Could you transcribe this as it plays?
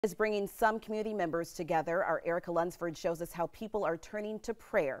Is bringing some community members together. Our Erica Lunsford shows us how people are turning to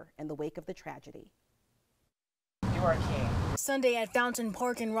prayer in the wake of the tragedy. You are king. Sunday at Fountain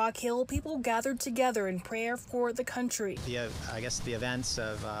Park in Rock Hill, people gathered together in prayer for the country. I guess the events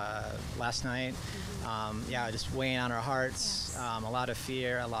of last night, just weighing on our hearts, a lot of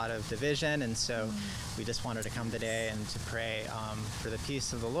fear, a lot of division, and so we just wanted to come today and to pray for the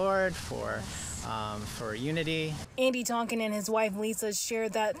peace of the Lord, for unity. Andy Tonkin and his wife Lisa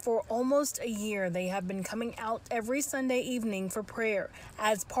shared that for almost a year they have been coming out every Sunday evening for prayer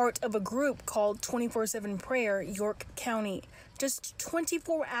as part of a group called 24/7 Prayer York County. Just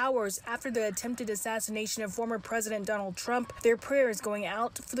 24 hours after the attempted assassination of former President Donald Trump, their prayer is going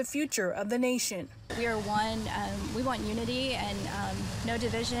out for the future of the nation. We are one. We want unity and no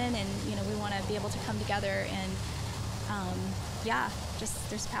division, and we want to be able to come together and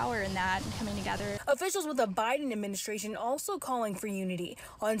there's power in that and coming together. Officials with the Biden administration also calling for unity.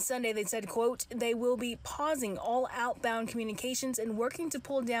 On Sunday, they said, quote, they will be pausing all outbound communications and working to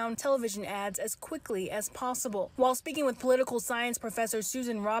pull down television ads as quickly as possible. While speaking with political science professor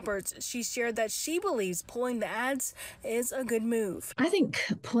Susan Roberts, she shared that she believes pulling the ads is a good move. I think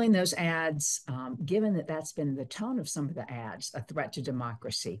pulling those ads, given that that's been the tone of some of the ads, a threat to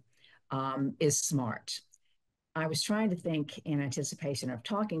democracy, is smart. I was trying to think in anticipation of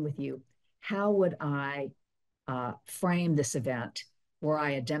talking with you, how would I frame this event were I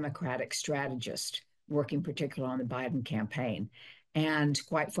a Democratic strategist working particularly on the Biden campaign? And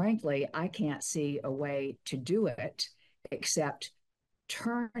quite frankly, I can't see a way to do it except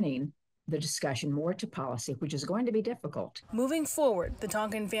turning the discussion more to policy, which is going to be difficult. Moving forward, the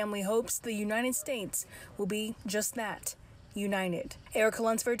Tonkin family hopes the United States will be just that, united. Erica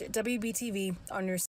Lunsford, WBTV on your